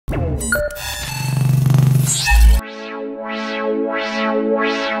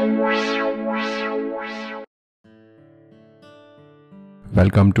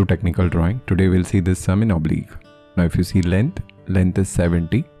Welcome to technical drawing. Today we'll see this sum in oblique. Now if you see length is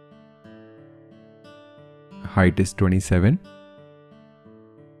 70, height is 27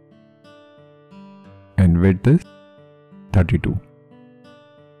 and width is 32.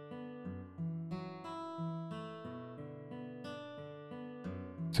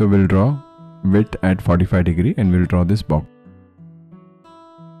 So we'll draw width at 45 degree and we'll draw this box.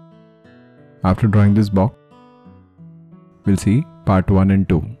 After drawing this box, we'll see part 1 and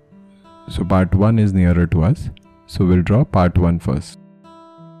 2. So part 1 is nearer to us. So we'll draw part 1 first.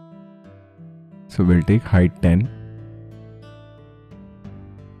 So we'll take height 10.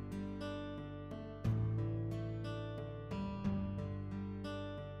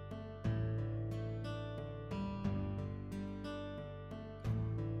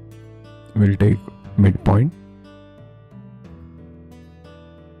 We'll take midpoint.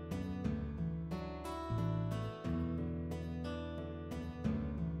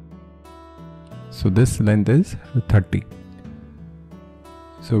 So this length is 30.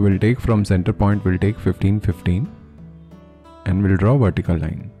 So we'll take from center point, we'll take 15, 15 and we'll draw vertical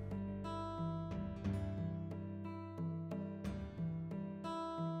line.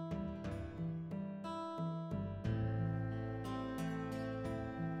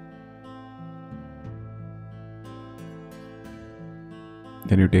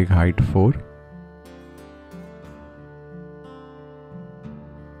 Then you take height 4.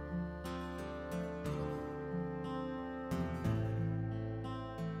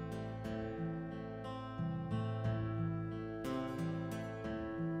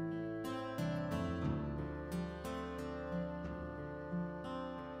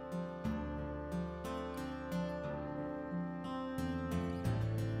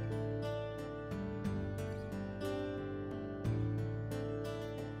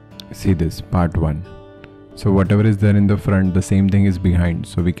 See this, part 1. So whatever is there in the front, the same thing is behind.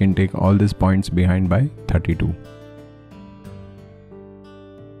 So we can take all these points behind by 32.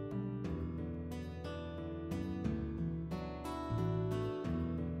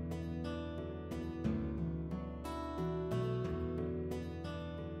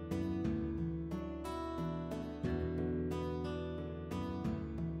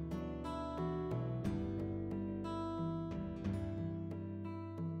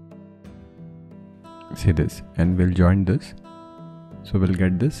 See this, and we'll join this, so we'll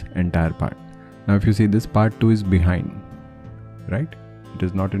get this entire part. Now if you see, this part 2 is behind, right? It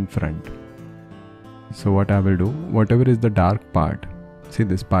is not in front. So what I will do, whatever is the dark part, see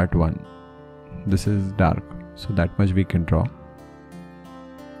this part 1, this is dark, so that much we can draw.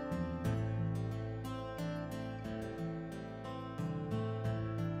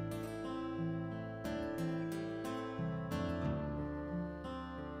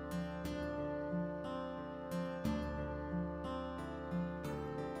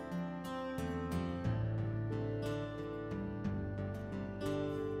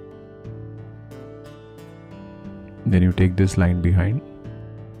 Then you take this line behind.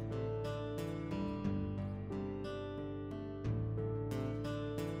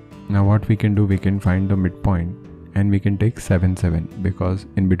 Now what we can do, we can find the midpoint and we can take 7, 7 because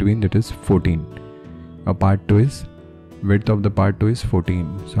in between it is 14. A part 2 is, width of the part 2 is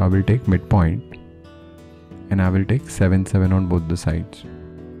 14. So I will take midpoint and I will take 7, 7 on both the sides.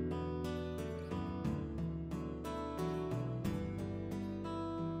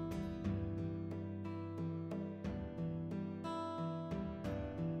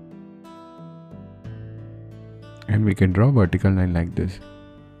 And we can draw vertical line like this.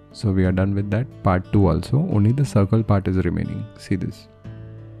 So we are done with that part 2 also. Only the circle part is remaining. See this.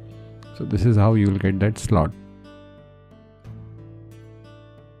 So this is how you will get that slot.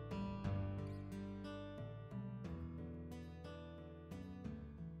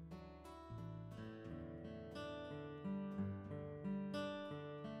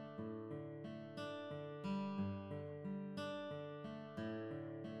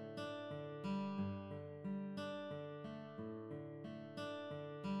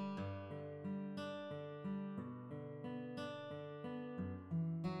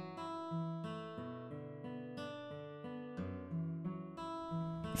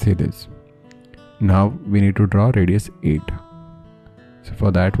 See this. Now we need to draw radius 8. So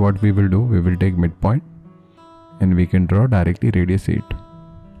for that, what we will do, we will take midpoint and we can draw directly radius 8.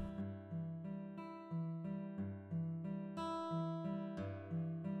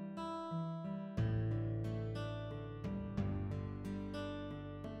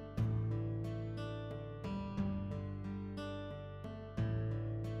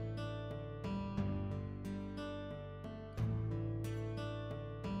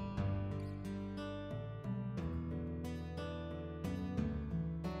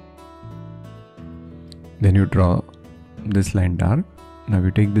 Then you draw this line dark. Now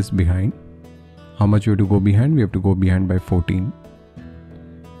you take this behind. How much you have to go behind? We have to go behind by 14.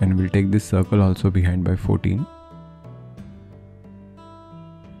 And we'll take this circle also behind by 14.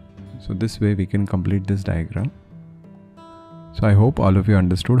 So this way we can complete this diagram. So I hope all of you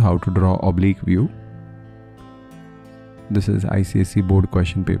understood how to draw oblique view. This is ICSE board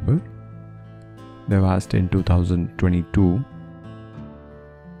question paper. They've asked in 2022.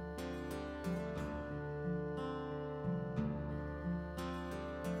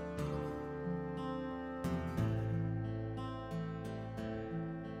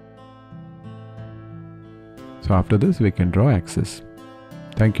 So after this we can draw axis.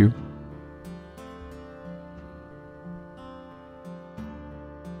 Thank you.